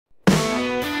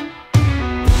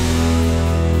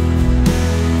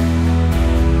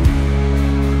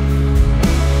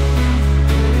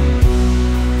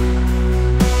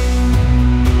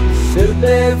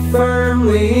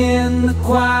lonely in the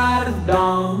quiet of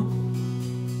dawn.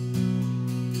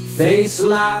 Face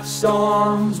life's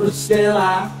storms, but still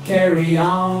I carry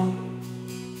on.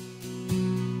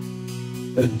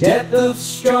 The depth of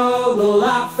struggle,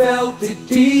 I felt it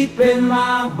deep in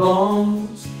my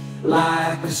bones,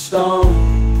 like a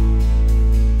stone.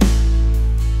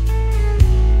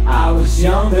 I was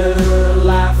younger,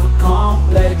 life a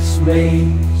complex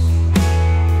maze,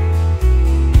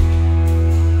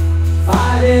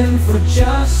 fighting for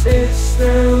justice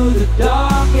through the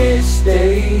darkest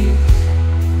days.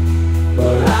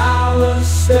 But I was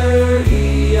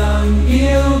sturdy,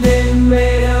 unyielding,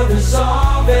 made of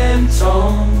resolve and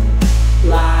tone,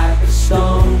 like a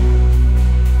stone.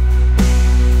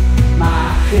 My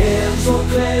hands were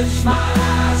clenched, my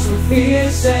eyes were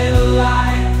fierce and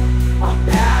alive. My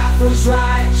path was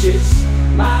righteous,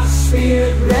 my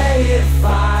spirit ready to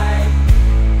fight.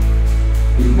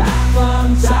 And I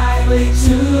clung tightly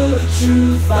to the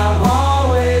truth I've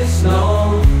always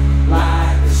known,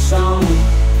 like a stone.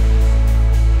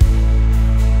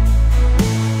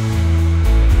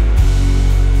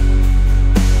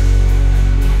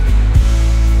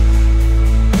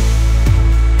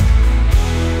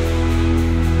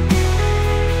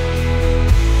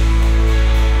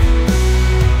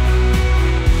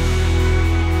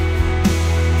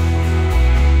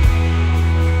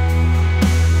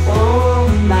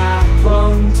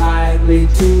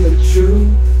 To the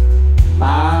truth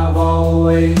I've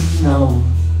always known,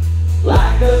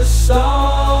 like a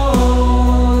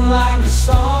stone, like a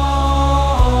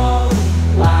stone,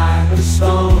 like a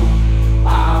stone.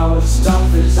 I was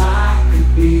tough as I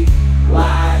could be,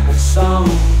 like a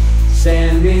stone,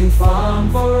 standing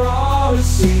firm for all to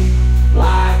see,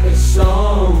 like a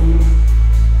stone.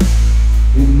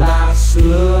 And I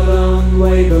stood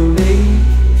unwavering,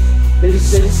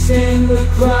 resisting the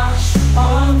crush,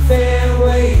 unfair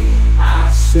way. I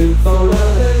stood for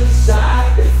others,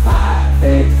 I defied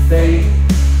their fate.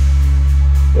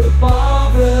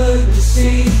 Above the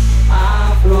deceit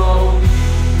I've grown.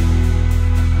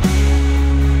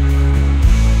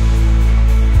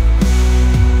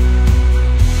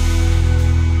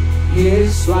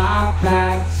 Years fly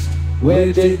past,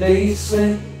 where did they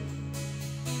slip?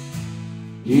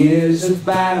 Years of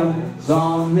battles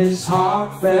on this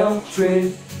heartfelt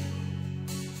trip.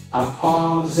 I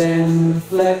pause and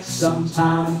reflect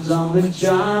sometimes on the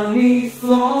journey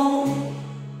flown.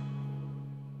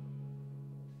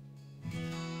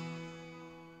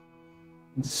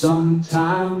 And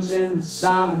sometimes in the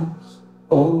silence,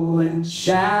 oh, when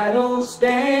shadows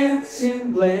dance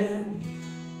and blend,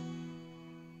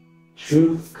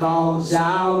 truth calls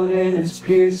out in its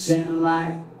piercing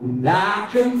light. When I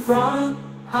confront,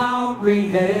 I'll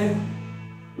pretend,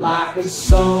 like a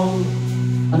stone,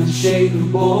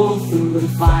 unshakable through the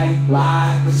fight,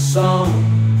 like a song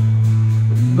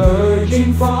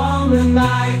emerging from the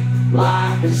night,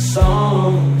 like a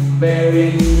song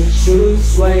bearing the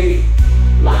truth's weight,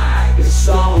 like a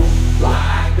song,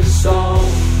 like a song.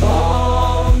 Oh.